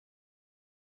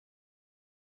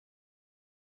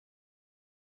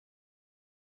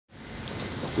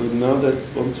So now that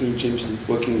sponsoring change is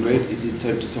working great, is it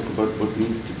time to talk about what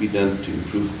needs to be done to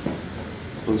improve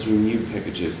sponsoring new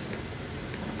packages?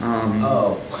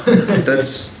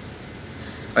 That's,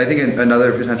 I think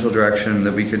another potential direction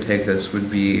that we could take this would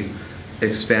be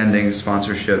expanding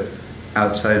sponsorship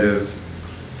outside of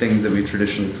things that we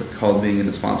traditionally called being in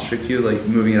the sponsorship queue, like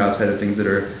moving it outside of things that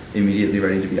are immediately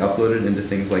ready to be uploaded into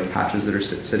things like patches that are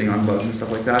sitting on bugs and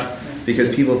stuff like that.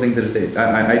 Because people think that if they,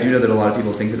 I do know that a lot of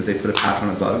people think that if they put a patch on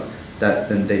a bug, that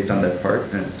then they've done their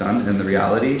part and it's done. And the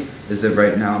reality is that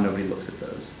right now nobody looks at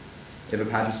those. If a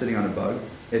patch is sitting on a bug,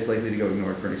 it's likely to go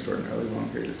ignored for an extraordinarily long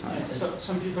period of time. Yeah, so,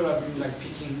 some people have been like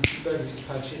picking bugs with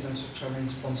patches and subscribing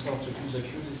sponsor to fill the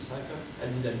queue this cycle. I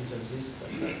did a bit of this, but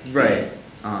right.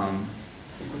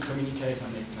 We could communicate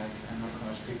on it, like, and not how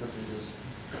much people do this.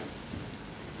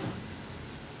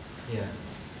 Yeah.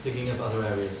 Thinking of other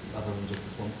areas other than just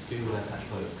the sponsors queue where patch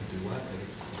pilots can do work, I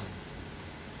guess.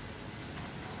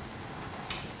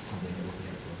 Something that would be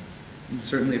helpful.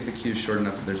 Certainly if the queue is short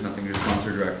enough that there's nothing to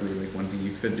sponsor directly, like one thing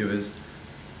you could do is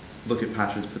look at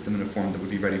patches, put them in a form that would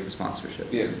be ready for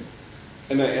sponsorship. Yes.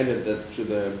 And I added that to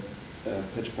the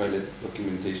patch pilot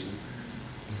documentation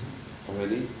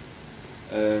already.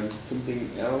 Something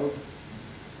else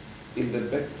in the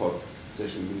backpots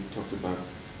session we talked about.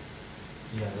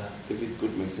 Yeah, that. If it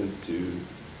could make sense to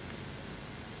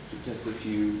test a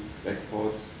few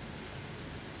backports.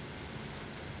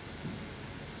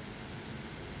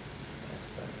 Test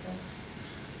backports.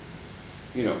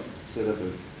 You know, set up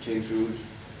a change route,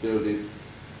 build it,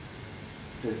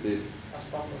 test it. As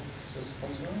part of the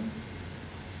sponsoring?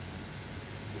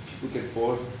 If people get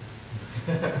bored,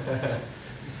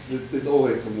 there's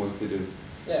always some work to do.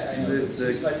 Yeah, I know. It's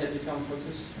like a different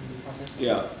focus from the front end.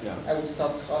 Yeah, yeah. I would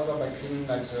start rather by cleaning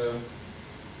like the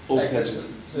Old like patches.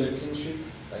 the clean sweep,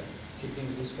 like keeping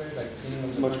this way, like cleaning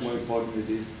It's of the much more patches. important it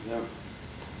is, yeah.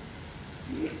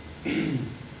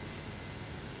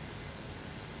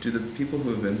 Do the people who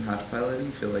have been patch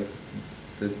piloting feel like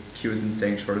the queue has been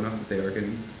staying short enough that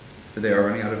they are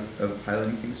running out of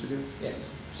piloting things to do? Yes.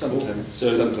 Sometimes.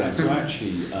 So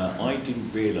actually, I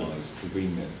didn't realise the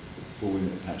remit, the full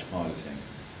remit of patch piloting.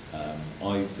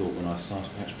 I thought when I started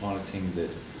patch piloting that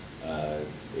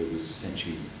it was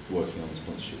essentially working on the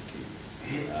sponsorship queue.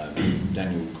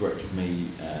 Daniel corrected me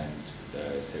and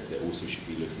said that also should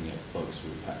be looking at bugs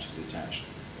with patches attached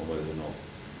on whether or not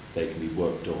they can be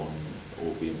worked on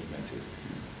or be implemented.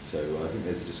 So I think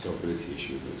there's a discoverability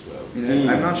issue as well.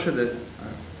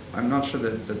 I'm not sure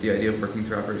that the idea of working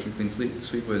through Operation Clean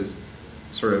Sweep was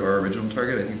sort of our original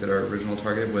target. I think that our original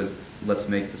target was let's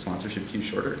make the sponsorship queue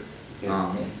shorter.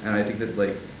 And I think that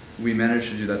like we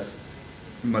managed to do that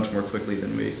much more quickly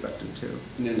than we expected to.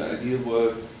 In an ideal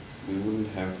world, we wouldn't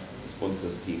have a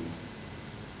sponsors team.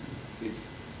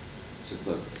 It's just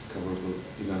not discoverable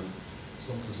enough.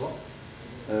 Sponsors what?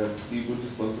 The Ubuntu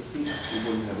sponsors team, we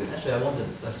wouldn't have it. Actually, I talked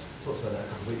about that a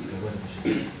couple of weeks ago, when we should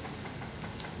just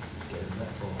get in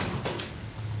that for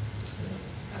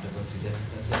add Ubuntu dev,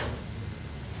 that's it.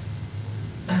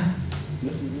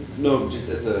 No, just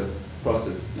as a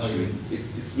process issue. Okay.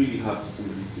 It's really hard for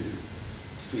somebody to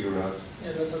figure out.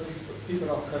 Yeah, lots of people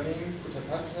are coming, put a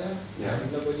patch there, Yeah.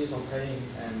 and nobody is paying,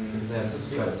 and Because they have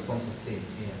subscribed to sponsors team,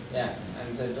 yeah,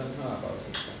 and they don't know about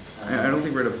it. I don't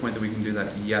think we're at a point that we can do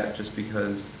that yet, just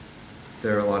because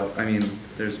there are a lot of, I mean,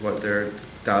 there are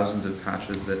thousands of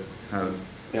patches that have.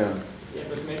 Yeah. Yeah,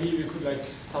 but maybe we could like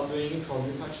start doing it for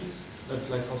new patches, not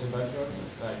like for the backlog,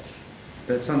 but like.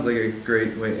 That sounds like a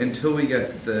great way, until we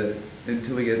get the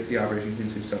Operation Clean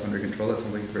Sweep stuff under control, that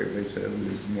sounds like a great way to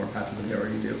lose more patches than we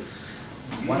already do.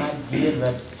 One idea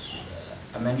that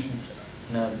I mentioned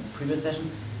in a previous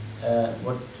session,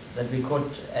 that we could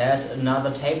add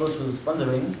another table to the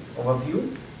sponsoring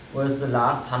overview with the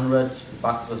last 100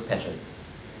 bugs with patches.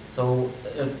 So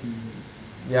if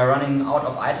we are running out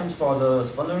of items for the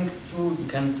sponsoring queue, you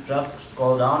can just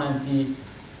scroll down and see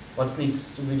what needs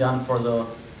to be done for the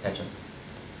patches.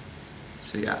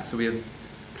 So yeah, so we have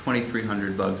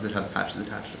 2,300 bugs that have patches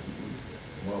attached.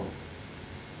 Whoa.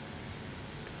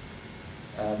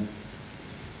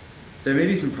 There may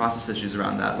be some process issues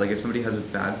around that. Like if somebody has a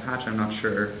bad patch, I'm not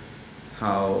sure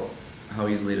how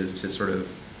easily it is to sort of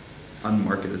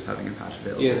unmark it as having a patch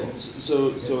available. Yes. So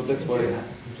that's why. You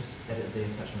just edit the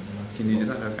attachment and Can you do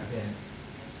that? Okay. Yeah.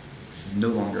 This is no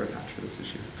longer a patch for this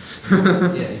issue.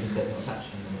 Yeah, you just set it on a patch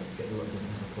and then get the one that doesn't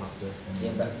have a cluster.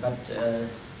 Yeah, but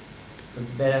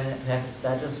would better have a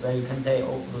status where you can say,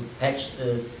 oh, the patch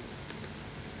is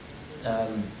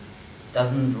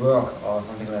doesn't work or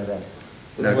something like that.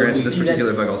 Now, granted, this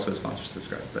particular bug also is sponsor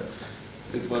subscribed, but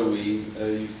that's why we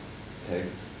use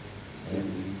tags. Yeah.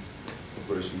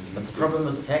 operation. But the problem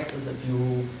with tags is if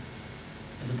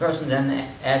the person then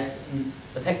adds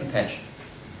a second patch,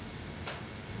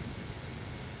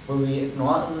 will we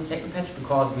ignore the second patch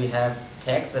because we have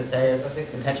tags that say I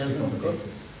think the it's patch is too not good?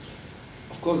 complicated.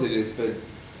 Of course it is, but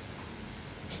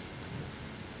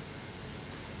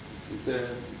is there a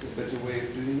better way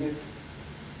of doing it?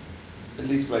 At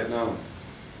least right now.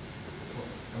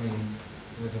 I mean,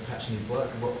 with the patch needs work,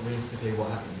 realistically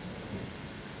what happens?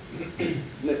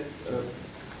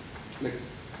 Like,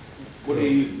 what are you?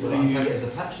 You'll untag it as a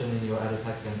patch, and then you'll add a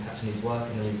tag saying patch needs work,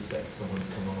 and then you expect someone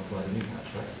to come on and apply the new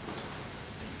patch, right?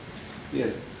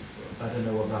 Yes. I don't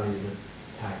know what value the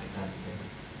tag adds here,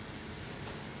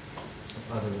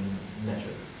 other than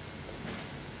metrics.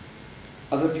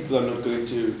 Other people are not going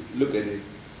to look at it.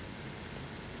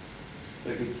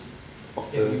 Like it's of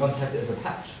Yeah, the. you've untagged it as a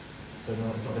patch, so no,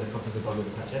 it's not going to come as a bug with a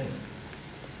patch anyway.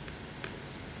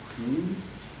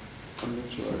 I'm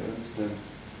not sure I understand.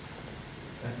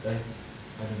 I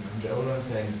don't know. All I'm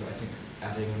saying is that I think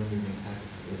adding and removing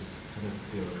tags is kind of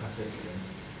bureaucratic and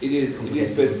It is,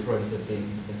 complicated but and prone to being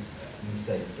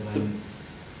mistakes, and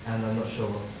I'm not sure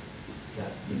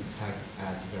that the tags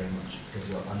add very much because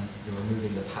you're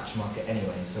removing the patch marker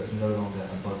anyway, so it's no longer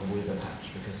a bug with a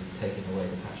patch because you've taken away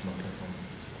the patch marker from.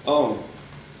 oh,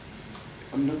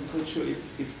 I'm not quite sure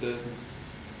if the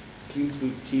Clean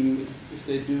Sweep team if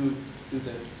they do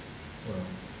that. Well,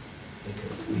 they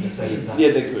could. I'm just saying that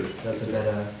Yeah, they could. that's a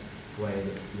better way.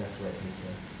 That's less likely to.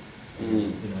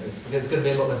 Mm. You know, it's going to be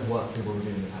a lot less work people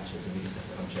reviewing the patches, and we just have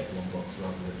to uncheck one box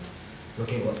rather than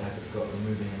looking at what tags it's got,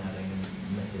 removing and adding, and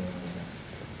messing around with that.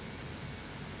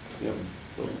 Yeah.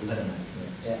 I don't know.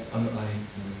 Yeah. I haven't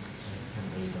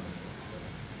really done this one. So.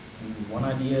 One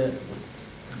idea of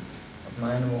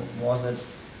mine was that it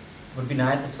would be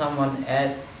nice if someone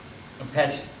adds a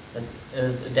patch that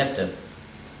is adaptive.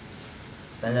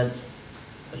 Then that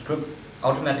the script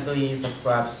automatically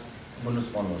subscribes Ubuntu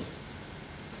sponsors.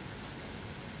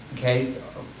 In case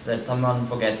that someone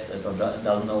forgets it or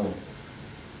doesn't know.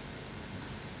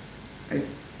 I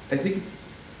think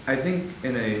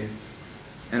in a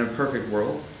perfect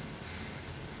world,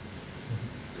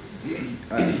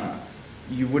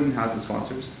 you wouldn't have the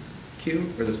sponsors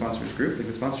queue or the sponsors group. Like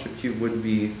the sponsorship queue would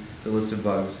be the list of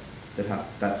bugs that have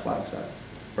that flag set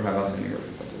or have outstanding work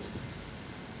proposals.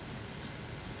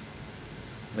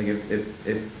 Like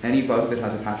if any bug that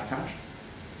has a patch attached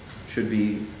should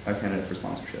be a candidate for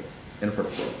sponsorship in a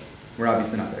perfect world. We're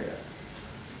obviously not there yet.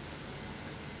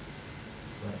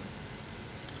 Right.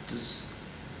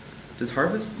 Does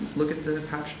Harvest look at the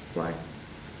patch flag?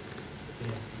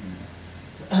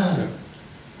 Yeah.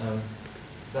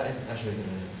 That is actually a good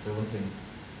idea. So one thing,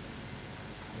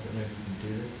 I don't know if you can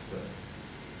do this, but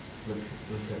look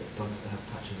at bugs that have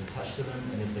patches attached to them,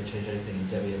 and if they change anything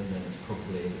in Debian, then it's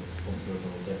probably a sponsor of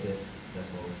a dev diff.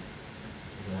 Therefore,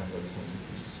 you can have those sponsors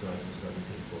that you subscribe to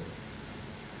for.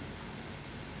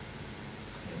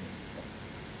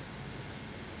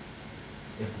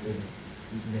 If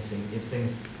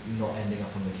things not ending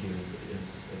up on the queue is a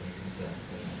concern,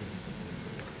 then I think it's something we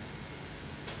could look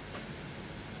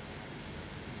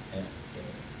at.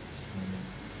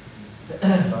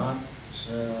 But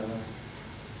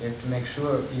you have to make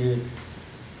sure if you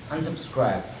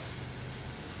unsubscribe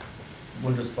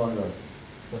Ubuntu sponsors,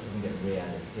 Stuff doesn't get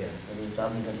re-added, yeah. that it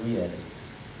doesn't get re-added.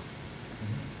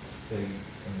 So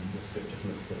the script just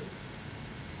looks at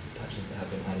patches that have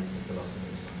been added since the last time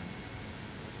it was done.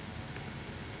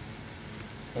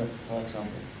 Yeah, for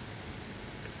example.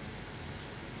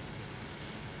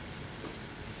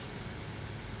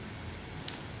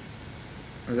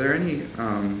 Are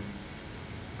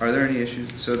there any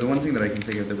issues? So the one thing that I can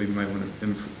think of that we might want to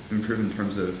improve in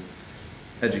terms of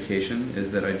education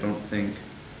is that I don't think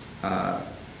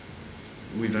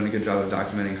we've done a good job of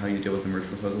documenting how you deal with a merge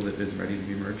proposal that isn't ready to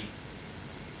be merged.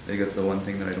 I think that's the one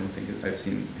thing that I don't think I've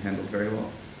seen handled very well.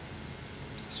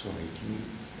 Sorry, can you?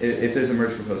 If there's a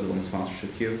merge proposal in the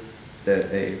sponsorship queue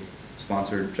that a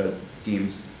sponsor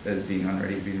deems as being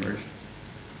unready to be merged,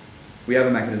 we have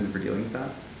a mechanism for dealing with that,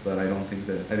 but I think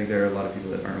there are a lot of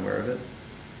people that aren't aware of it.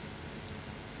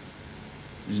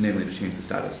 Just namely to change the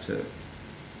status to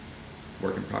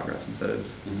work in progress instead of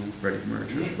ready to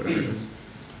merge or whatever it is.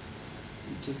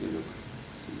 Take a look.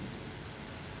 See.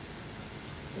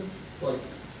 That's like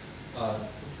a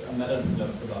meta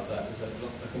note about that is that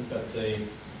I think that's a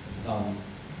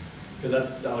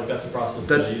because that's a process.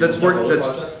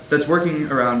 That's working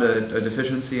around a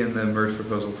deficiency in the merge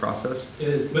proposal process. It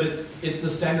is, but it's the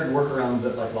standard workaround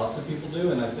that like lots of people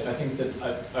do, and I think that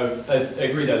I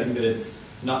agree that I think that it's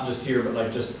not just here, but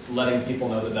like just letting people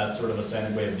know that that's sort of a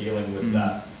standard way of dealing with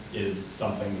that is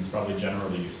something that's probably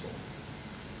generally useful.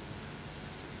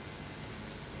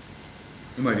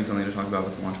 It might be something to talk about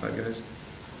with the Launchpad guys.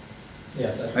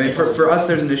 Yes. I mean, for us,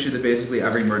 there's an issue that basically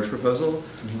every merge proposal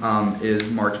Mm-hmm. is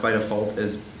marked by default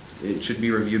as it should be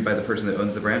reviewed by the person that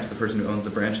owns the branch. The person who owns the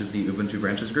branch is the Ubuntu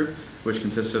branches group, which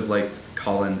consists of like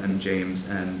Colin and James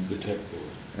and The tech board.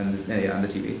 yeah, and the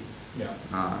TV. Yeah.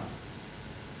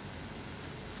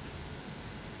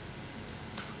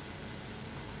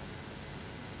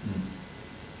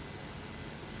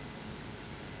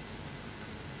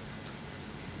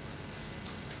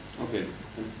 Okay,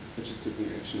 let's just take the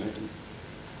action item.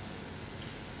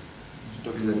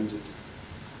 Document it.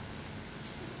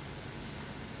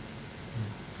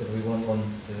 So do we want one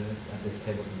to add this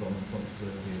table to the bottom responses to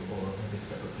the review, or maybe a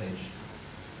separate page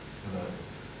about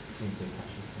Ubuntu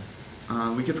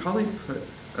patches? We could probably put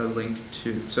a link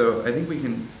to, so I think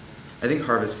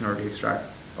Harvest can already extract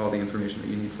all the information that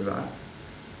you need for that.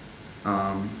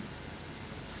 I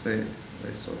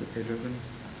still have the page open.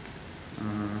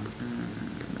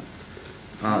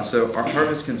 No. So our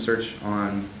Harvest can search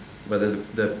on whether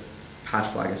the patch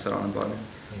flag is set on a bug.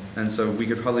 Yeah. And so we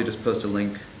could probably just post a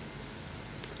link.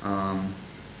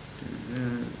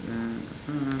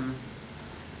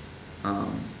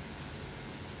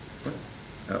 What?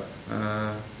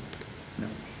 Oh, no.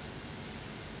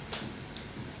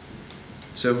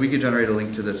 So if we could generate a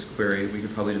link to this query, we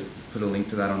could probably just put a link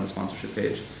to that on the sponsorship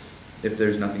page. If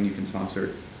there's nothing you can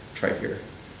sponsor, try here.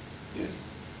 Yes.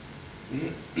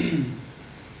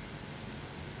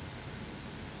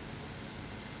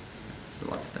 So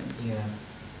lots of things. Yeah.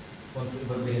 Well,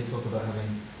 but we did talk about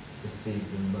having this be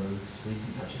the most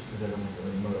recent patches, because they're almost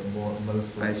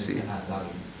most I likely see. to add value.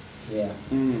 Yeah.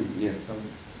 Yes.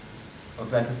 I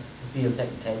would like to see a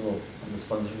second table on the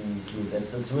sponsoring queue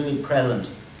that's really present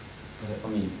for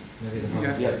me. So maybe the Yeah.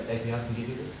 Harvest Yeah. API can give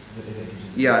you this? If it gives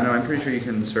you Yeah, no, I'm pretty sure you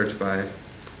can search by, let's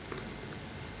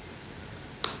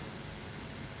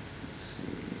see,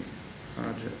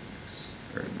 projects,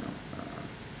 or no,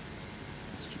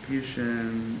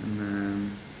 distribution, and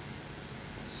then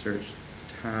search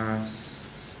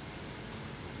tasks.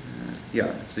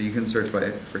 Yeah, so you can search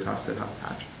for tasks that have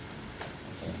patch.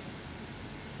 Okay.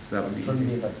 So that would be Shouldn't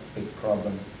easy. be a big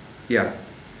problem. Yeah.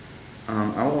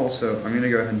 I'm going to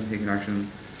go ahead and take an action.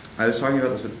 I was talking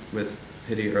about this with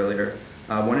Pity earlier.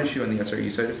 One issue on the SRU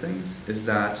side of things is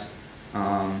that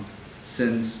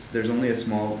since there's only a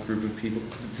small group of people,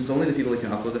 since only the people that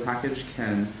can upload the package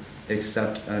can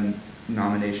accept a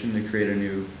nomination to create a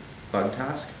new bug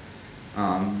task,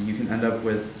 you can end up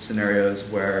with scenarios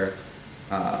where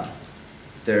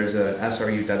there's a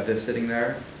SRU dev diff sitting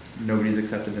there, nobody's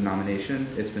accepted the nomination,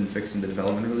 it's been fixed in the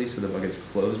development release, so the bug is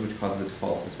closed, which causes it to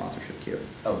fall off the sponsorship queue.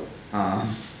 Oh.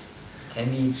 Can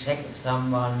we check if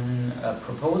someone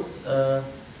proposed?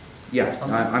 Yeah,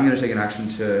 something? I'm going to take an action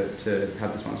to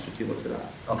have the sponsorship queue look for that.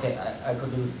 Okay, I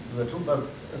could do it too, but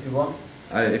if you want.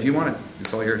 If you want it,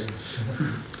 it's all yours.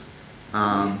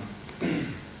 I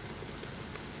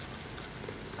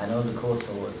know the code,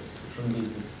 so it shouldn't be a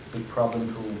big problem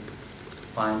to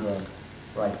find the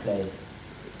right place.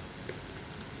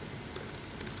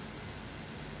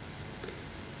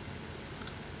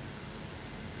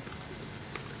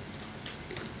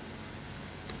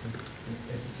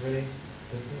 Is this really,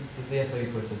 does the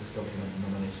SRU process document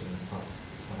nomination as part of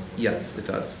what? Yes, it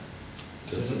does.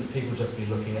 So shouldn't people just be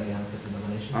looking at the unaccepted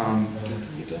nominations? Um, I don't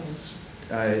think it does.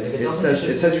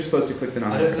 It says you're supposed to click the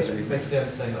I don't nomination. think, basically I'm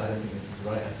saying that I don't think this is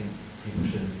right. I think people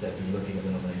should instead be looking at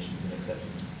the nominations and accepting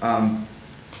them.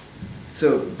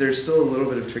 So there's still a little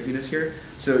bit of trickiness here.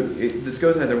 So this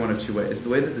goes either one of two ways. The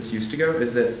way that this used to go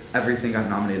is that everything got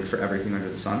nominated for everything under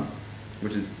the sun,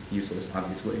 which is useless,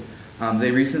 obviously.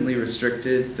 They recently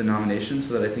restricted the nominations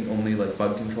so that I think only like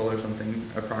bug control or something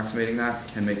approximating that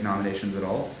can make nominations at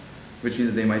all, which means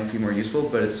that they might be more useful,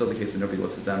 but it's still the case that nobody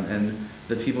looks at them. And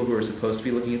the people who are supposed to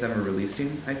be looking at them are release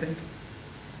team, I think,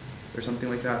 or something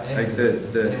like that. Anyone,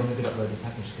 Like anyone who could upload the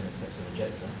package can accept or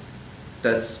reject that.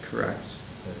 That's correct.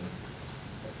 So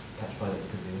patch pilots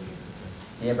could be looking at this one.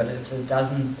 Yeah, but if it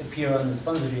doesn't appear on the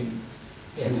sponsoring,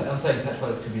 Yeah, but I'm saying patch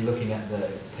pilots could be looking at the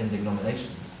pending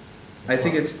nominations. I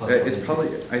think it's Part of what it's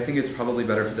probably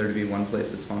better for there to be one place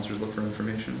that sponsors look for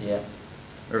information. yeah.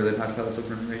 Or that patch pilots look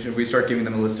for information. If we start giving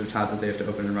them a list of tabs that they have to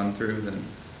open and run through, then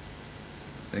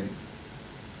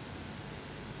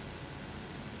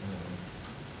I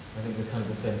think the kind of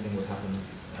the same thing would happen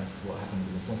as what happened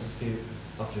with the sponsors queue.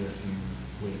 After a few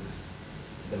weeks,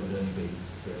 there would only be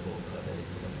 3 or 4 per day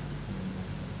to them.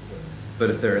 but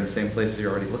if they're in the same place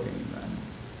you're already looking, then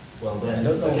Well, I then,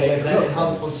 don't know okay, what then to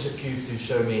enhance look for. sponsorship queue to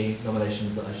show me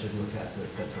nominations that I should look at to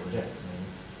accept or reject. I mean,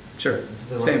 sure. this is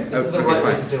the right, Same. this is the Okay, right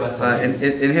way fine. to do SRUs.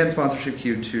 Enhanced sponsorship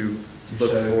queue to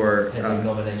look show for pending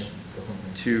nominations. or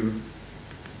something. to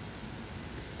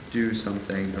do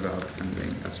something about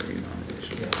pending SRE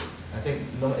nominations. Yeah, I think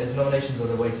as nominations are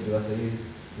the way to do SOUs,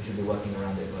 we should be working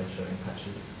around it by showing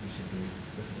patches. We should be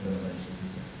looking for nominations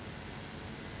and stuff.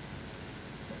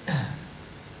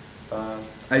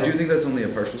 I do think that's only a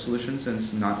partial solution,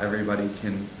 since not everybody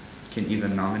can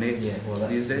even nominate Yeah, well, that,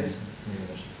 these days. Yeah, maybe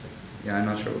that should fix it. Yeah, I'm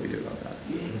not sure what we do about that.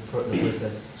 The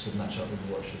process should match up with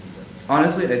what should be done.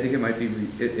 Honestly, I think it might be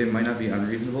it might not be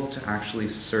unreasonable to actually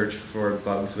search for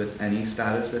bugs with any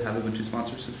status that have Ubuntu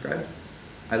sponsors subscribed.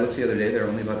 I looked the other day; there are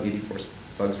only about 84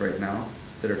 bugs right now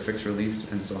that are fixed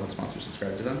released and still have sponsors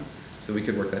subscribed to them. So we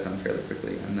could work that done fairly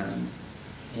quickly, and then.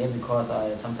 Yeah, because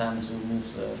I sometimes remove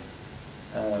the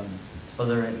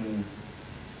sponsor-written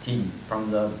team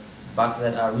from the bugs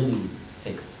that are really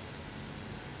fixed.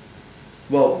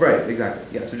 Well, right, exactly.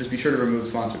 Yeah, so just be sure to remove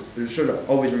sponsors. Be sure to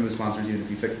always remove sponsors even if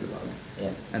you fix the bug. Yeah.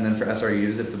 And then for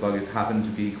SRUs, if the bug happened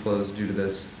to be closed due to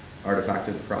this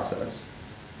artifacted process,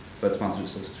 but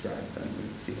sponsors still subscribe, then we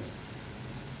can see it.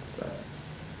 But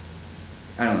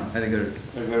I don't know. I think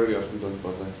they're. I very often don't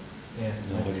bother. Yeah,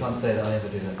 No, I can't say that I ever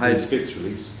do that. It's fixed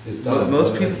release. It's No, done.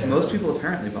 Most people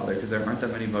apparently bother because there aren't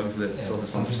that many bugs that still have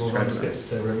some sponsors people run subscribed to them. scripts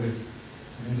to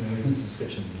remove the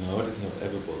subscription. No, I don't think I've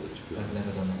ever bothered to be I've honest.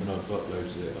 never done that. When I've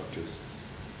uploaded it, I've just.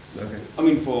 Okay. I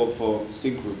mean, for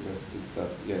sync requests and stuff,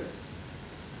 yes.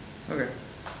 Okay.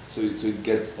 So it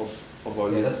gets off of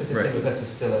our Yeah, that's list. because Right. sync request is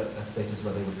still a status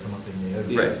where they would come up in the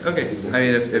overview. Yeah, Right. Okay. exactly.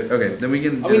 I mean, if okay, then we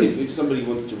can. I mean, if somebody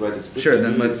wants to write a script. Sure.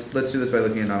 Then maybe- let's do this by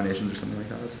looking at nominations or something like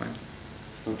that. That's fine.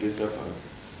 Okay, so far.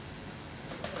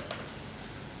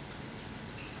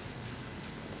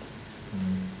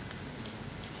 Hmm.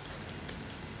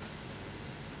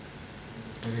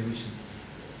 Maybe we should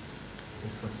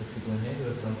discuss with people in here who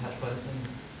have done patch piloting,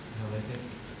 how they think,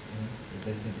 if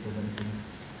they think there's anything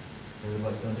they would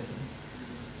like done differently.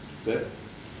 Is that?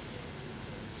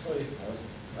 Sorry, I was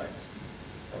like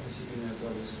participating in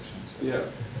the discussion. So. Yeah.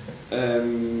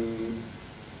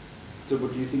 So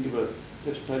what do you think about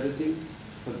patch piloting?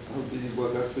 How did it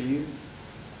work out for you?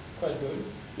 Quite good.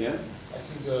 Yeah? I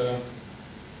think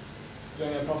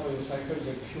during a part of the cycle,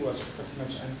 the queue was pretty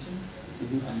much empty,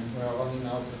 Mm-hmm. and we are running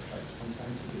out of like sponsor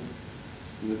to do.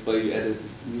 And that's why you added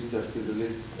new stuff to the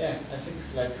list. Yeah, I think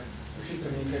like we should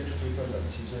communicate to people that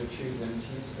see the queue is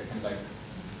empty, so they can like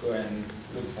go and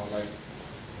look for like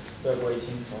they're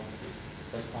waiting for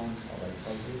response or like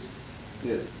for good.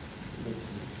 Yes. Good.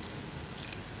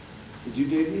 Did you,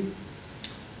 David?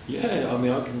 Yeah, I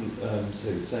mean, I can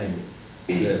say the same.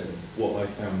 That what I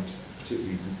found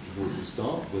particularly towards the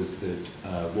start was that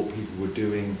what people were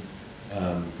doing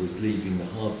was leaving the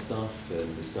hard stuff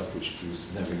and the stuff which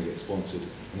was never going to get sponsored,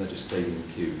 and that just stayed in the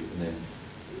queue. And then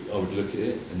I would look at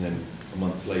it, and then a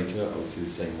month later, I would see the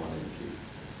same one in the queue.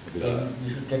 I'd be like, You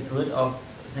should get rid of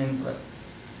things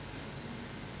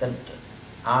that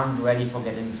aren't ready for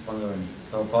getting sponsoring.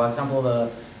 So, for example,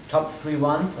 the top 3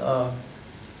 ones are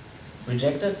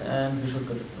rejected, and we should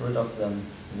get rid of them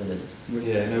in the list.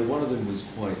 yeah, no, one of them was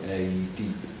quite a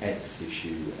deep X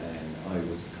issue, and I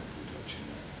wasn't comfortable touching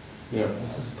that. Yeah.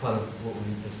 This is part of what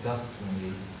we discussed when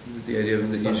we. The idea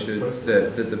was that you should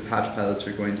that the patch pilots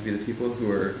are going to be the people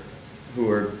who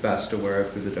are best aware of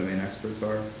who the domain experts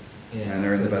are, and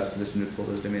are in the best position to pull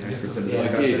those domain Yeah, experts so- into the yeah,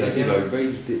 discussion. I did. Yeah. I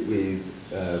raised it with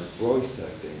Bryce, I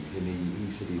think, and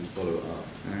he said he'd follow it up.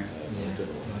 Alright. Yeah, I don't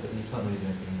know why. you can't really do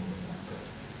anything more than that. But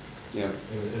Yeah.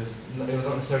 it was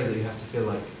not necessarily that you have to feel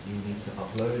like you need to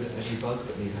upload every bug,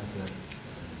 but you have to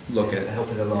Look at help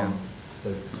it along.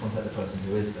 So contact the person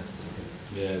who is best to look at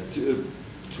it. Yeah,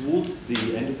 towards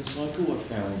the end of the cycle, I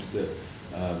found that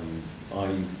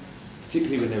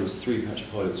particularly when there was 3 patch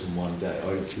pilots on one day, I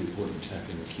didn't see the point in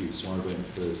tapping the queue, so I went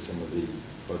for some of the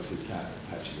bugs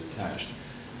patches attached,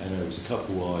 and there was a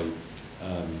couple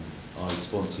I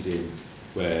sponsored in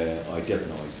where I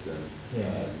Debianized them,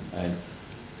 and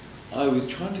I was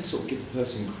trying to sort of give the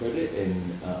person credit, and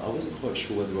I wasn't quite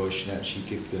sure whether I should actually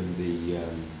give them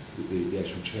the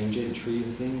actual change entry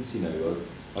and things, you know.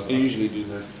 I usually do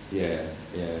that. Yeah.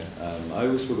 I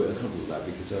always feel a bit uncomfortable with that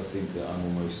because I think that I'm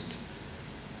almost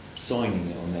signing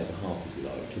it on their behalf, if you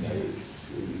like. You know,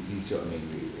 it's, you see what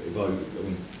I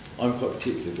mean? I'm quite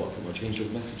particular what I put my change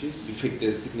log messages. You pick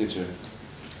their signature.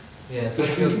 Yeah, so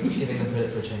if you're giving them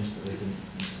credit for a change that they didn't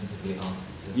specifically ask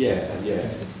to. Yeah.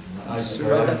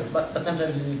 But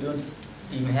sometimes you don't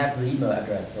even have the email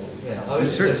address. So Yeah, I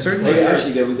would certainly- So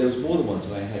actually, there was more than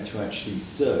once I had to actually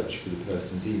search for the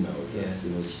person's email address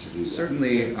in order to do that.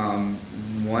 Certainly,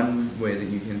 one way that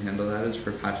you can handle that is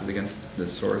for patches against the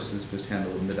source is just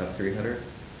handled in the dep3 header.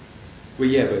 Well,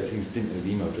 yeah, but things didn't know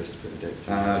the email address to put the date.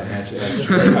 So I had to That's-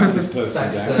 track this person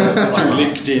that's, down through wow.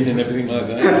 LinkedIn and everything like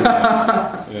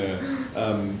that.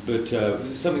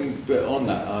 But on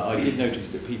that, I did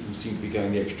notice that people seem to be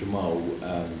going the extra mile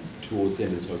towards the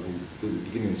end of the cycle. At the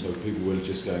beginning of the cycle, people were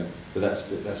just going, but that's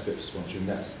fit for sponsoring.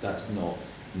 That's not.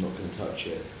 I'm not going to touch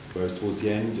it. Whereas towards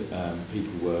the end,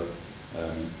 people were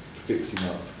fixing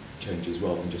up changes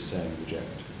rather than just saying reject.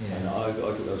 Yeah. And I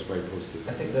thought that was very positive.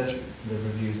 I think the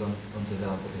reviews on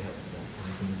Develop will be helpful then, because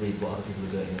you can read what other people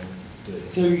are doing and do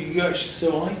it. So you actually,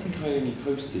 so I think I only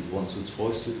posted once or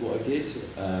twice with what I did.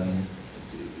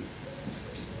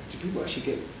 Do people actually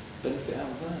get benefit out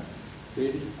of that?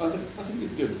 Really? I think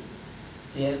it's good.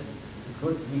 Yeah, it's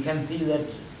good. We can see that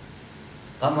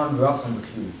someone works on the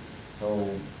queue. So,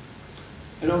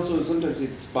 And also sometimes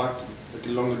it sparked like a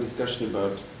longer discussion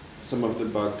about some of the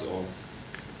bugs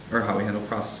Or how we handle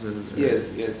processes. Or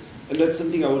yes. And that's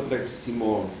something I would like to see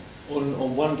more.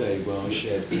 On one day when I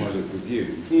shared Pilot with you,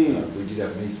 we did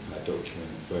have an Etherpad document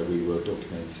where we were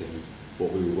documenting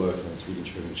what we were working on so we could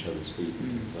trim each other's feet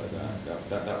and things like that.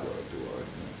 That worked all right.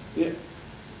 Yeah. It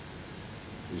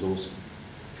was awesome.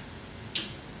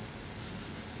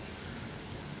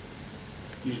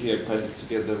 Usually I put it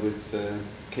together with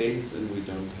case and we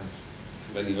don't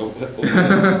have any overlap.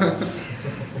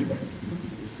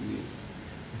 It's the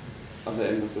other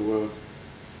end of the world.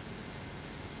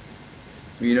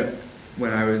 You know,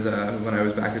 when I was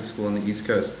back at school on the East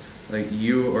Coast, like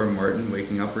you or Martin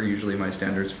waking up were usually my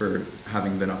standards for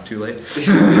having been up too late.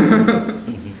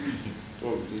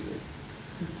 Probably yes.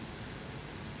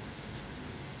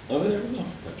 Are there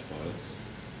enough patch pilots?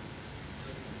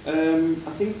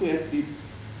 I think we're at the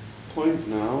point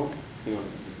now. Hang on, I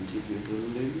can give you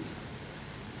the link.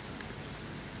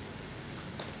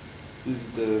 This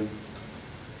is the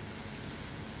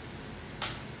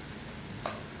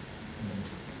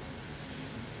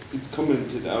it's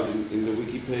commented out in the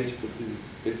wiki page, but this is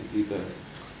basically the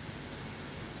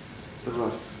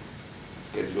rough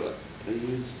schedule I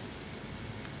use.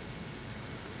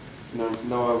 Now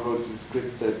I wrote a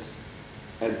script that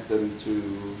adds them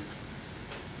to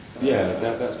Yeah,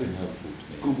 that's been helpful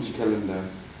to me. Google Calendar.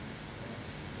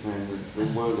 And it's a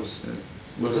world of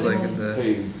Looks like the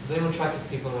pain. Does anyone track if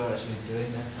people are actually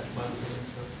doing their patch piloting and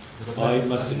stuff? 'Cause I've I noticed-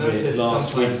 must I've admit, noticed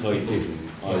last week sometimes I people- didn't.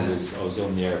 Yeah. I was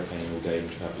on the airplane all day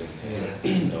travelling here,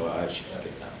 Yeah. so I actually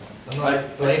skipped that one. I'm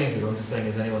not blaming people, I'm just saying,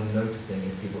 is anyone noticing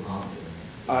if people aren't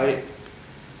doing it?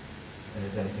 And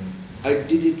is anything... I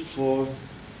did it for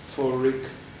Rick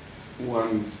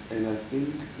once, and I think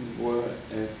we were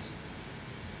at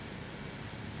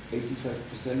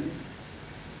 85%.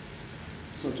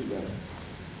 It's not too bad.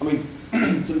 I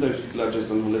mean, sometimes people are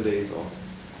just on holidays or,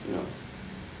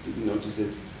 didn't notice it.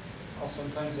 Or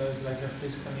sometimes there's like a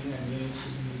freeze coming and you need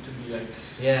to be like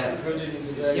Yeah, included in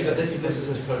the yeah, but this was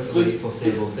a totally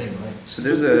foreseeable thing, right? so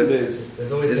there's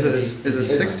There's always is going to a be...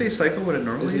 is a 6-day cycle what it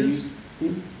normally is?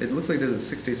 Hmm? It looks like there's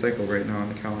a 6-day cycle right now on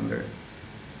the calendar.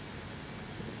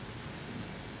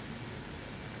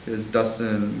 Because Dustin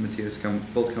and Matthias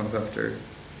both come up after.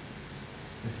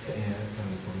 This kind of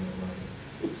probably not right.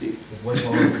 Oopsie.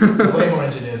 There's way more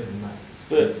engineers than that.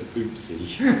 But,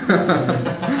 Oopsie.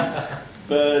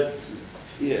 but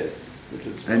yes, it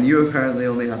looks wrong. And you apparently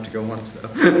only have to go once though.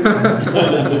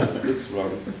 That looks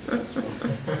wrong. Looks wrong.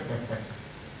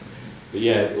 But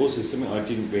yeah, also something I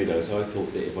didn't realise, I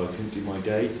thought that if I couldn't do my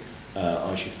day,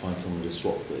 I should find someone to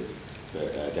swap with.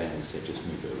 But Daniel said just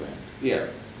move it around. Yeah.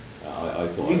 I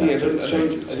thought Really, I I'd have to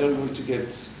change it. don't somehow. want to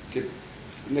get.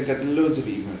 And I got loads of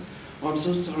emails. Oh, I'm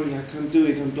so sorry, I can't do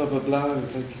it, and blah blah blah. I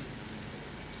was like,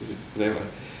 whatever.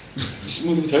 Just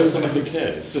move it Tell to someone who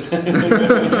someone else.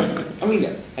 cares. I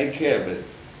mean, I care, but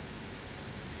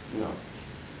no.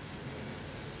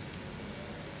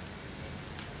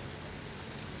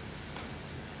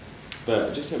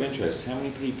 But just out of interest, how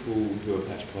many people who are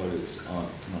patch pilots aren't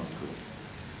canonical?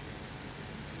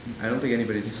 I don't think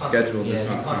anybody's You can't- scheduled yeah, is you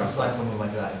not can't canonical. assign someone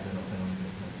like that if they're not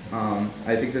canonical.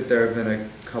 I think that there have been a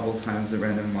couple times that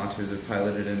random Matus have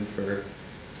piloted in for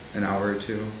an hour or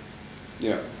two.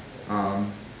 Yeah.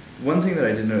 One thing that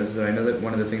I did notice is that I know that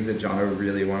one of the things that Jono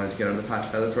really wanted to get out of the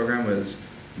Patch Pilot program was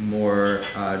more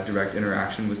direct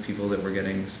interaction with people that were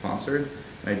getting sponsored.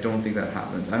 And I don't think that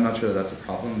happens. I'm not sure that that's a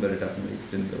problem, but it definitely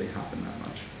didn't really happen that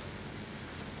much.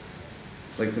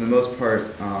 Like for the most part,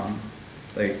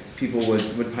 like people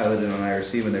would pilot in on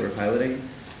IRC when they were piloting,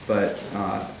 but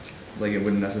like it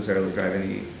wouldn't necessarily drive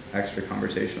any extra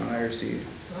conversation on IRC.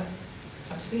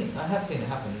 I have seen it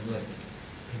happen. Like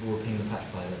people will ping the patch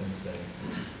pilot and say,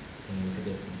 "Can you look at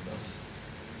this and stuff?"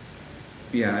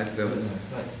 Yeah, I think that I don't was. know,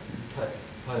 like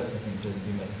pilots, I think, do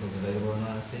make themselves available on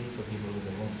IRC for people if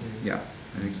they want to. Yeah,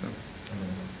 I think so.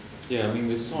 Yeah, I mean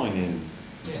the sign-in.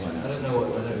 Yeah, I don't know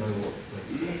what like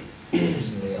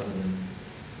additionally other than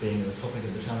being the topic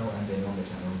of the channel and being on the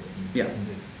channel that you can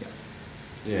do.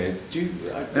 Yeah. Do you,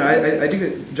 I think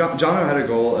that John had a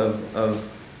goal of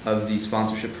the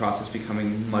sponsorship process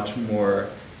becoming much more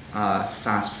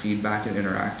fast feedback and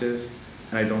interactive,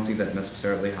 and I don't think that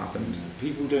necessarily happened.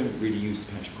 People don't really use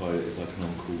the Patch Pilot as like an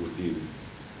on-call review,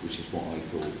 which is what I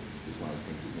thought was one of the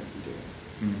things we meant to be doing.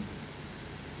 Mm.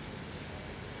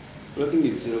 But I think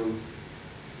it's still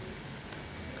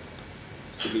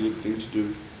a good thing to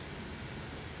do.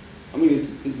 I mean,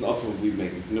 it's an offer we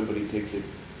make. If nobody takes it,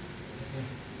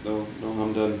 there's no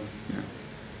harm done. Yeah.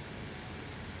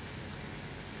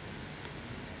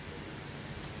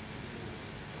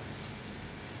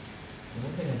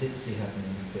 One thing I did see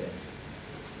happening a bit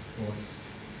was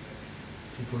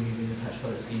people using the patch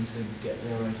pilot scheme to get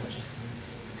their own patches to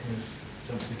kind of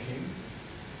jump the queue.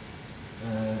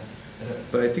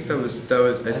 But I think that was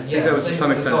to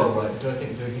some extent. Goal, right? Do we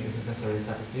think this is necessarily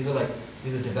satisfactory?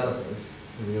 These are developers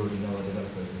who we already know are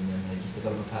developers, and then they just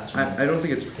develop a patch. I don't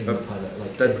think it's pilot,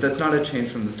 like that's not a change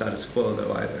from the status quo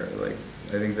though either. Like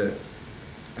I think that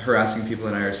harassing people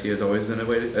in IRC has always been an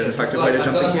effective way to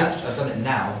jump the queue. I've done it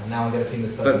now. Now I'm going to ping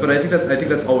this person. But I think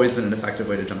that's always been an effective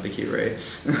way to jump the queue, right?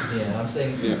 Yeah, I'm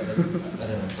saying. Yeah. I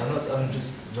don't know. I'm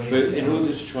just. But in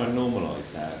order to try and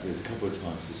normalise that, there's a couple of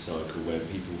times this cycle where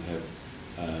people have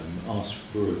asked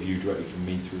for a review directly from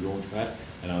me through Launchpad,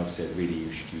 and I've said really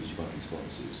you should use your monthly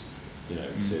sponsors. You know,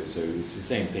 so it's the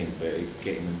same thing, but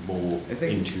getting them more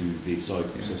into the cycle.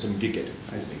 Yeah. So if someone did get to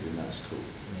before me, then that's cool.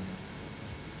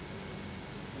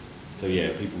 So yeah,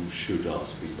 people should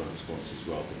ask for your sponsors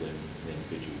rather than an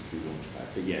individual through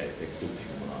Launchpad. But yeah, they can still pick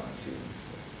them on IRC.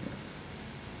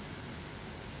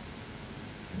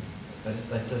 So.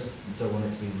 I just don't want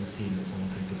it to be routine that someone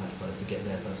brings a patch pilot to get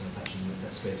their personal patches looked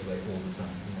at straight away all the time.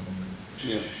 You know what I mean?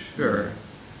 Yeah. Sure.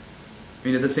 I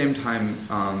mean, at the same time,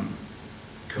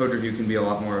 code review can be a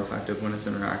lot more effective when it's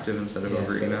interactive instead of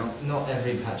over email. Not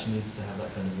every patch needs to have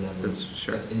that kind of level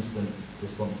of instant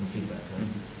response and feedback, right?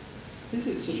 Mm-hmm. Is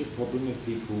it such a problem if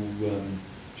people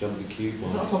jump the queue?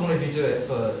 It's not a problem if you do it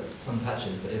for some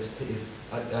patches, but if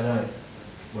I don't know,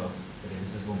 well, okay,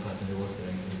 this is one person who was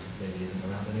doing it who maybe isn't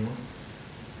around anymore.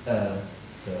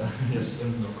 So I'm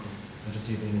just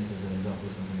using this as an example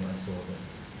of something that I saw that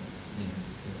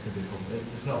it could be a problem.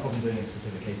 It's not a problem doing it in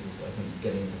specific cases, but I think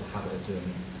getting into the habit of doing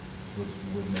it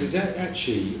would make. Because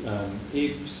actually,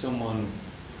 if someone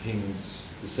pings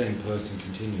the same person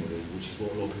continually, which is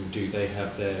what a lot of people do, they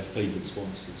have their favourite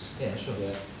sponsors. Yeah, sure.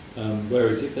 Yeah.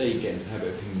 Whereas if they get into the habit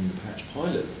of pinging the patch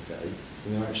pilot today,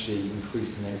 then they're actually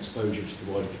increasing their exposure to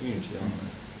the wider community, aren't they?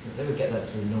 They would get that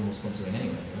through normal sponsoring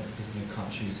anyway, right? Because you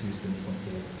can't choose who's going to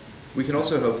sponsor you. We can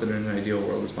also hope that in an ideal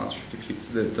world, the sponsorship queue,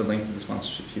 the length of the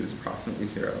sponsorship queue is approximately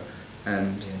 0,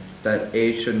 and that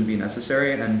A shouldn't be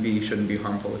necessary and B shouldn't be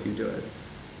harmful if you do it.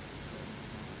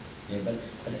 Yeah, but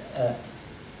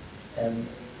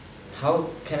how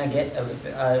can I get,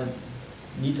 if I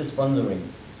need a sponsoring,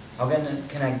 how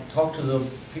can I talk to the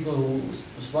people who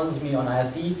sponsor me on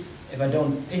IRC if I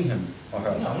don't ping him or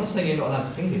her? No, I'm not saying you're not allowed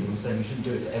to ping people, I'm saying you shouldn't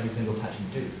do it for every single patch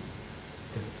you do.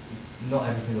 Because not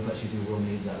every single patch you do will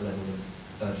need that level of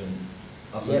urgent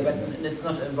upload. Yeah, but it's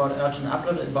not about urgent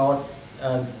upload, it's about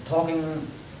talking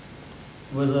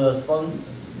with a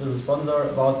sponsor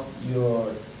about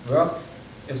your work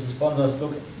if the sponsors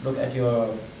look at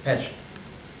your patch.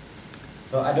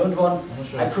 So I don't want,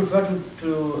 I prefer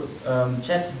to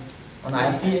chat on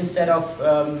IRC instead of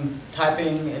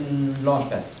typing in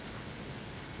Launchpad.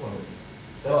 Well,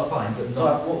 that's fine, but so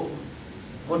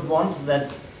I would want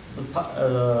that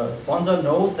the sponsor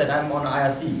knows that I'm on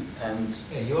IRC, and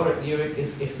you're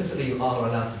explicitly you are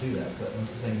allowed to do that, but I'm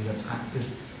just saying you don't have,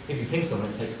 because if you ping someone,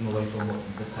 it takes them away from what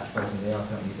the patch person they are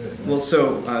currently doing. Right? Well,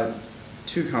 so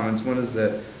 2 comments. One is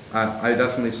that I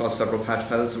definitely saw several patch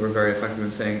pilots that were very effective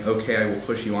in saying, okay, I will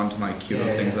push you onto my queue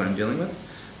of things that I'm dealing with.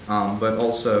 But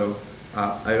also,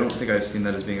 I don't think I've seen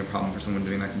that as being a problem for someone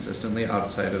doing that consistently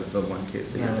outside of the one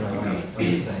case that you're thinking of. I'm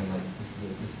just saying, like, this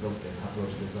is obviously a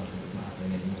pathological example that's not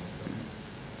happening anymore.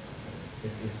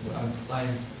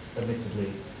 I'm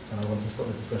admittedly, and I want to stop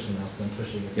this discussion now because I'm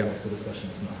pushing a theoretical discussion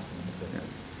that's not happening. So.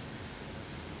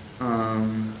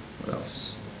 What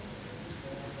else?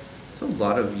 There's a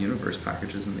lot of Universe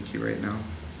packages in the queue right now.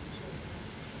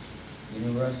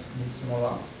 Universe needs more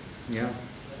love. Yeah.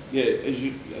 Yeah,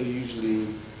 I usually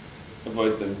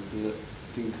avoid them. I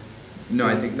think. No,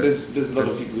 I think there's a lot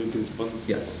of people who can sponsor.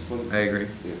 Yes, I agree.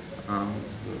 Yes.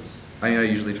 I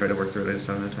usually try to work through it. I just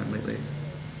haven't had time lately.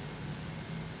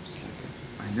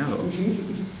 I know.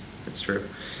 It's true.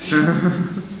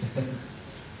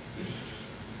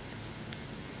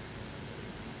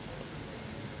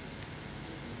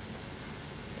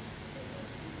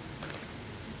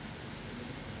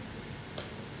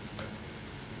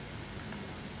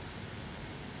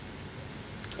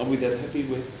 Are we that happy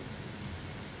with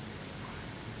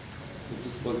the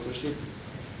sponsorship?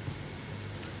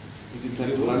 Is it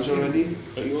time for lunch already?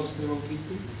 Are you asking the wrong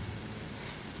people?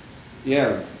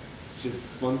 Yeah,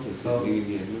 just sponsors. Oh. Yeah.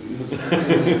 Yeah,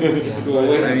 Who are sorry.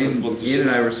 waiting I for mean, sponsorship. Ian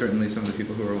and I were certainly some of the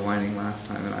people who were whining last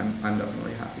time, and I'm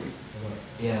definitely happy.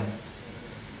 Yeah.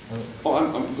 Oh,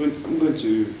 I'm going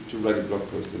to write a blog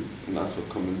post and ask for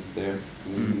comments there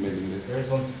in the mailing list. There is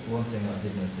one thing that I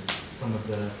did notice. Some of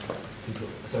the people,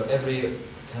 so every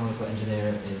canonical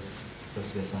engineer is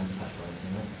supposed to be assigned to patch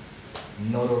piloting, right?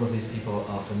 Not all of these people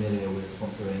are familiar with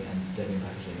sponsoring and Debian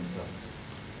packaging and stuff.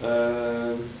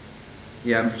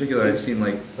 Yeah, in particular, I've seen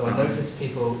like. So I noticed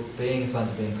people being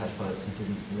assigned to being patch pilots who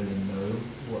didn't really know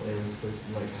what they were supposed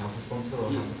to, like how to sponsor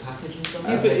or how to package and stuff.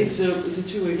 Yeah, but it's a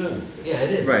two-way loan. Yeah, it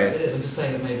is. Right. It is. I'm just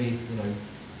saying that maybe,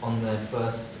 on their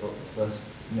first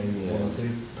maybe Yeah. one or two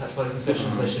patch piloting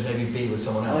sessions, they should maybe be with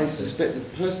someone else. I suspect the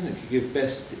person that could give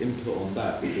best input on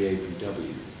that would be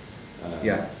APW.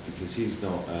 Yeah. Because he's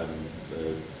not,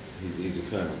 he's a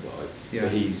kernel guy, Yeah.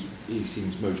 but he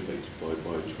seems motivated by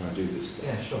trying to do this stuff.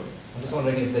 Yeah, sure. I'm just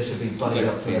wondering if they should be buddied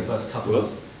Legs up for their pain. first couple What?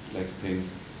 of Legs pain.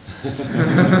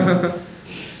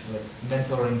 like,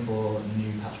 mentoring for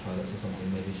new patch pilots or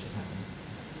something maybe should happen.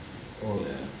 Or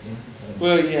Yeah. I don't know.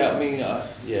 Well,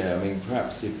 I mean,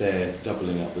 perhaps if they're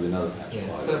doubling up with another patch Yeah,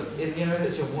 pilot. but if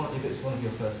it's one of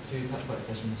your first two patch pilot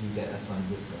sessions, you get assigned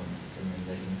with someone else, and then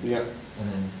they can, Yeah. and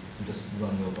then you just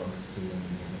run your bugs through them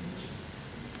and you have any issues.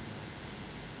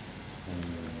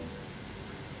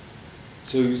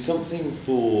 So something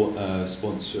for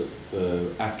sponsor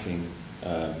for hacking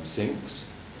syncs.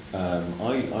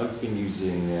 I've been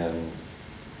using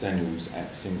Daniel's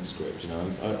ACK-sync script,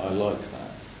 I like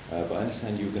that. But I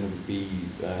understand you're going to be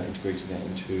integrating that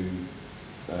into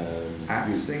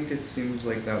AppSync, it seems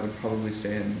like that would probably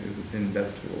stay in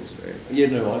DevTools, right? Yeah,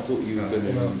 no, I thought you were going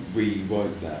to No.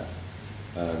 rewrite that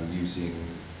using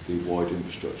the wide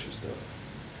infrastructure stuff.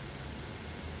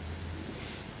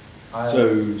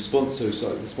 So the sponsor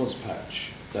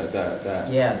patch, that.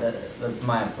 Yeah, that's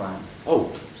my plan.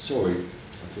 Oh, sorry.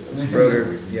 I thought that was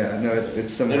Rotor, yeah, no, it's No,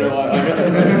 similar. no,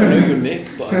 I know you're Nick,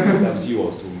 but I thought that was you I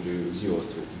was talking to. It was you I was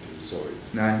talking to. Sorry.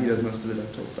 Nah, he does most of the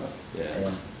DevTools stuff.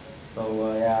 Yeah. So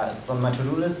it's on my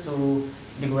to-do list to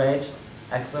integrate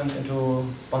Accent into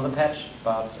sponsor patch,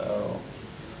 but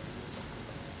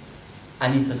I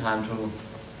need the time to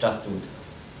just do it.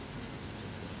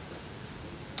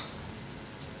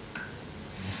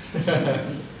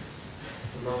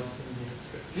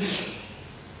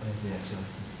 Where's the actual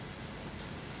item?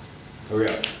 Hurry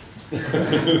up.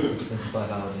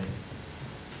 25-hour days.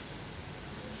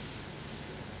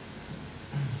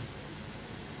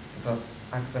 Because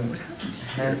Accent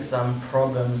has some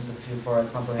problems if you, for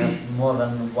example, have more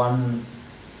than one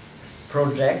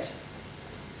project,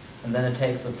 and then it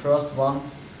takes the first one.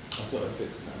 I thought I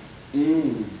fixed that.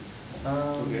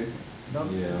 Okay. No,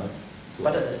 Yeah.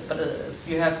 but if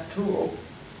you have two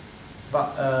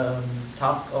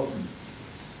tasks open,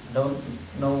 don't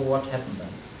know what happened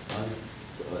then.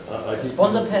 I The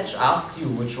sponsor patch asks you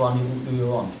which one do you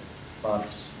want, but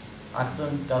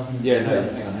Accent doesn't. Yeah, do no,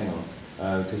 anything. hang on.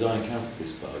 Because I encountered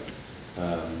this bug,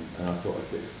 and I thought I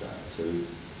fixed that. So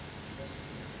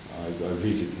I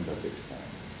really did think I fixed that.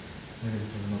 Maybe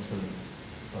this is an obsolete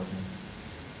bug. In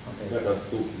Okay. fact, I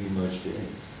thought you merged it in.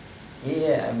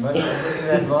 Yeah, I merged everything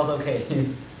that was okay.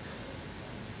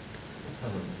 Let's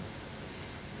have a look.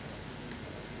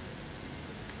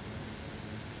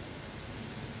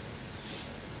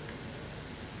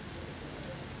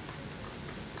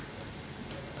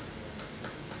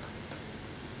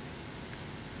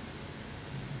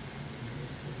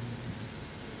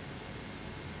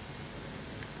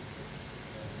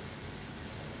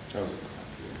 That was a crap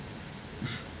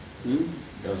one. Hmm?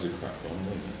 That was a crap one,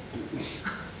 wasn't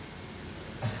it?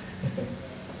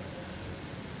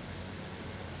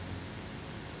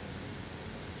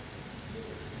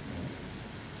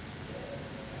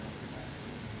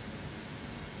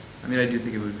 I mean, I do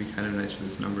think it would be kind of nice for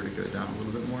this number to go down a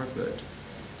little bit more, but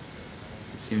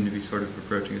we seem to be sort of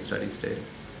approaching a steady state.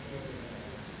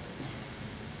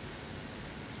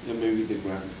 Yeah, maybe the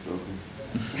graph is broken.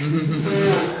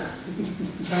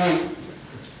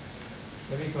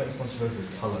 Maybe you can make sponsor vote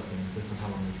with colour things based on how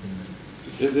long we've been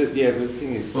Yeah, but the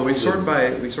thing is, Well, we some sort of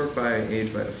them- by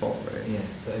age by default, right? Yeah,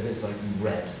 but if it's like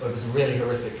red, or if it's a really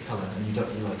horrific colour and you don't,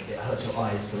 you like, it hurts your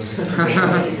eyes to look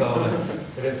at it, you go away.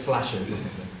 If it flashes or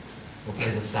something, or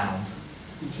plays a sound.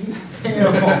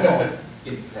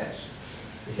 In flash.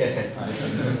 Yeah.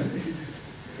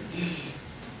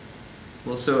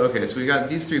 Well, so okay, so we got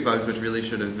these 3 bugs which really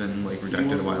should have been like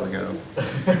rejected a while ago.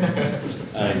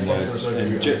 and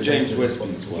James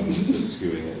Westman's ones are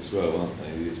skewing it as well, aren't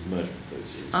they? These merge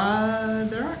proposals.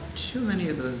 There aren't too many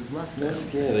of those left now.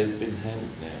 Yeah, they've been handled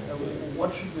now.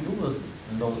 What should we do with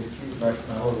those 3 merge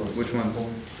proposals? Which ones?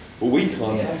 Well, we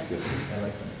can't Yes. make them. I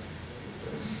like that.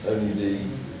 Only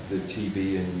the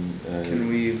TB and. Can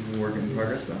we work in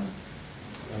progress though?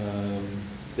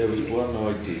 There was one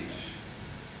I did.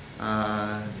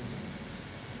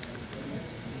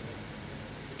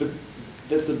 But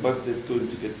that's a bug that's going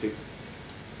to get fixed.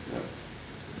 Yeah.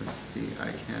 Let's see,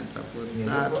 I can't upload Yeah,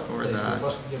 that, you're or right, that,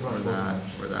 you're right, or that,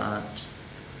 or that,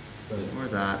 So, or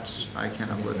that. I can't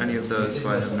upload any of those, so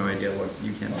I have no idea what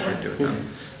you can do with them.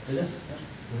 Is it?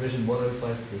 revision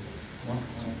 1053.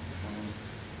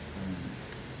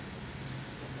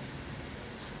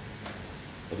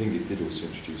 I think it did also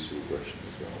introduce regression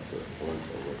as well, but I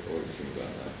won't sing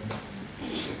about that.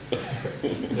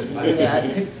 Yeah, I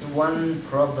picked one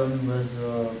problem with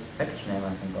package name, I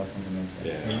think, or something like that.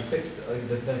 Yeah. You fixed,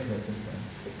 there's no commit since then,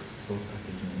 fix source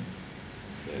package name.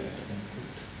 Yeah.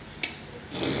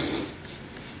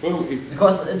 Well,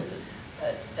 Because I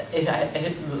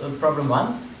hit the problem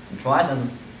once, twice, and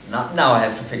now I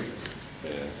have to fix it.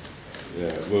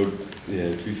 Yeah. Well, yeah.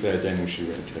 To be fair, Daniel should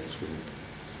run a test for him.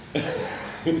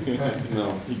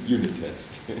 No, unit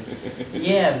test.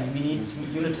 Yeah, we need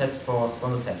unit tests for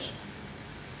sponsor patch.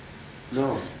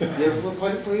 No. Yeah, well,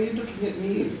 why are you looking at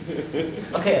me?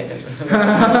 Okay, I get it.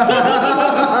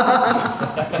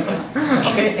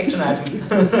 Okay, action item.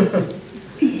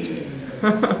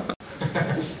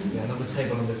 Yeah, another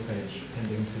table on this page,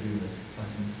 pending to-do list,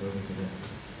 items for over to do.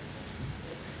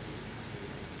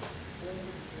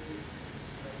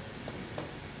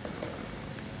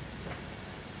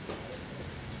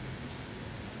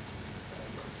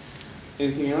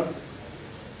 Anything else?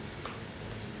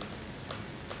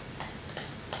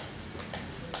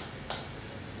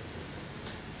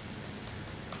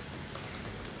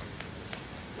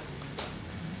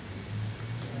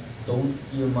 Don't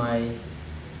steal my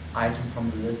item from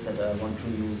the list that I want to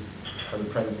use for the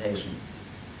presentation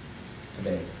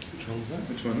today. Which one's that?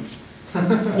 Which one?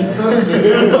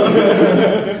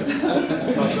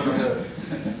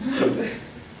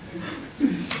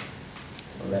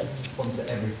 Sponsor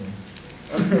everything.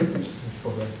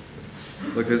 For the-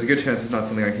 Look, there's a good chance it's not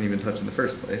something I can even touch in the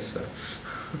first place, so.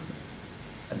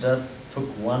 I just took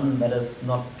one that is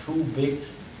not too big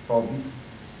for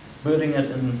building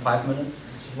it in 5 minutes.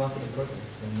 Should laugh at the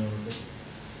progress and no revision.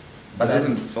 That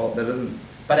doesn't fall, that doesn't,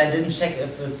 But I didn't check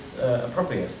if it's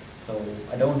appropriate, so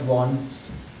I don't want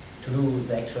to do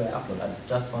the actual upload. I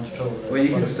just want to show. well, you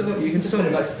can still, Just send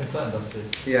it back to confirmed after.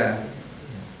 yeah.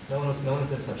 No one else, no one's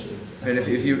going to touch it. I mean,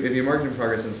 if you mark it in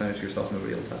progress and send it to yourself,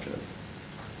 nobody will touch it.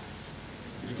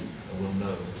 We'll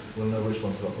know. We'll know which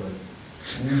one to upload.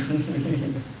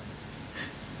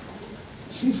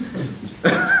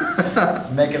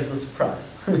 Make it the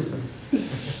surprise. Well,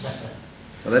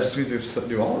 that just means we have to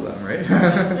do all of them, right?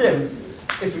 Yeah,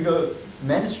 if we go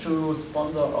manage to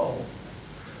sponsor all,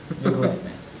 you're great,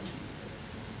 man.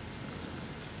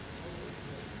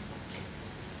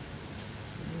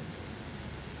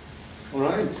 All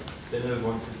right. They know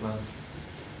once it's lunch.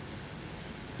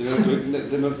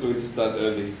 They're not going to start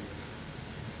early.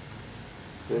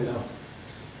 No,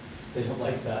 they don't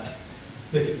like that.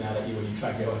 They get mad at you when you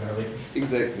try going early.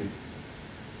 Exactly.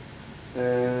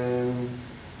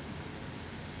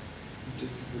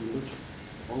 Just have a look.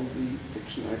 All the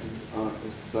action items are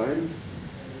assigned.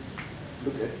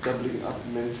 Look at doubling up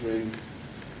mentoring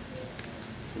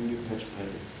for new patch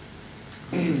pilots.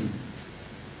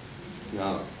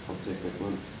 Yeah, I'll take that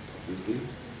one, obviously.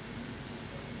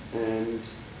 And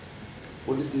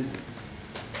what is this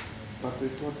bug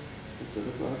report? What's that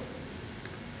about?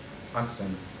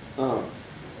 Accent. Ah,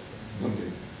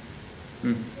 okay.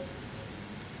 Hmm.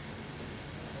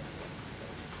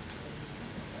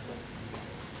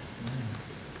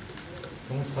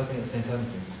 Someone's typing at the same time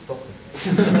as you. Stop this.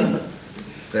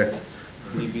 There.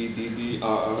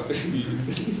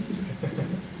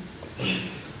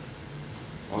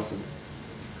 Awesome.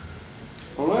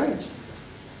 All right.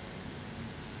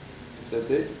 That's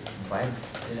it. Why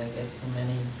did I get so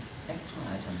many action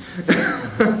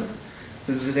items?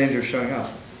 This is the danger of showing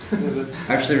up. Yeah, that's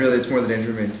Actually, really, it's more the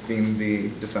danger of being the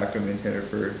de facto maintainer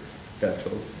for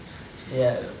DevTools.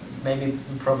 yeah, maybe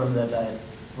the problem that I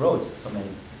wrote so many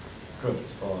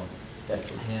scripts for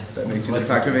DevTools. Yeah. That makes you de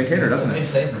facto maintainer, doesn't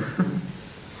it?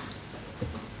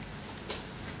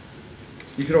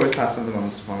 You could always pass some of them on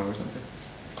to Stefano or something.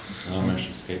 I'll manage to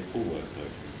escape all workload.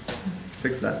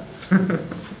 Fix that.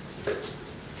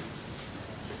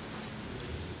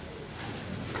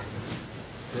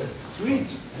 Good. Sweet. I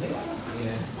think,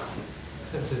 yeah.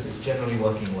 Since it's generally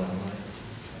working well, right?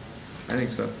 I think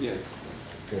so. Yes.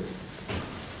 Good.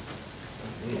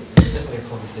 It's definitely a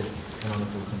positive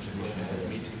canonical contribution to the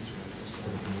meetings to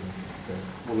the community. So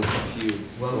One of the few.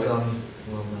 well Right. done,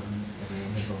 everyone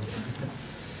involved.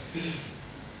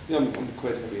 Yeah, I'm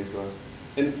quite happy as well.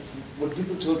 And what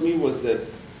people told me was that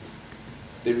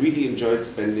they really enjoyed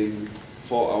spending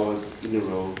 4 hours in a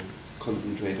row,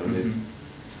 concentrate on it. Mhm.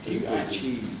 Do you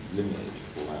actually limit it to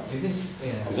 4 hours? Do you think?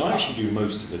 Yeah. Because I actually do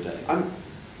most of the day. I'm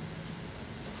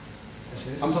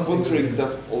Actually, this I'm is something sponsoring we're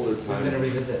stuff all the We're going to time.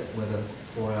 revisit whether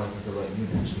 4 hours is the right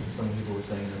unit. Actually, some people were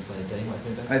saying that's like a day might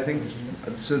be better. I think,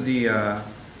 so we had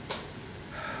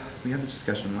this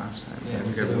discussion last time. Yeah, I we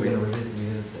forget said we what were going to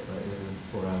revisit it, right? Whether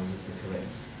 4 hours is the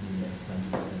correct unit of time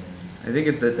to spend. I think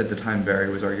at the time Barry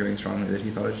was arguing strongly that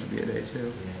he thought it should be a day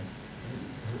too. Yeah. I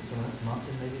heard someone else,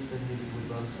 Martin maybe said he would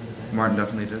rather spend a day. Martin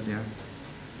definitely did, yeah.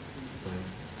 So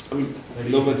I mean, Maybe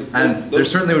nobody. And no- there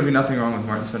certainly would be nothing wrong with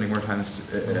Martin spending more time as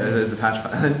the patch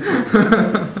pilot.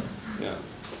 Yeah.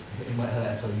 it might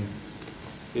hurt SOUs.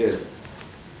 Yes.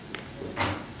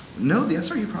 No, the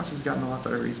SRU process has gotten a lot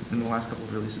better in the last couple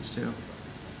of releases too.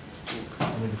 I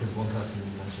mean, because one person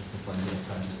manages to find enough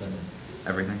time to spend it.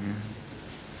 Everything, yeah.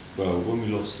 Well, when we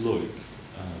lost Loic,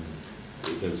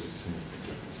 there was a significant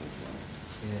difference, I think.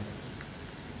 Yeah.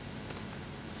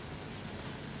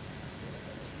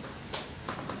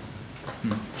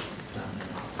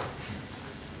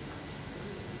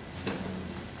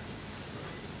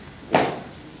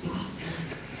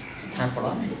 Time for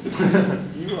lunch?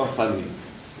 You are funny.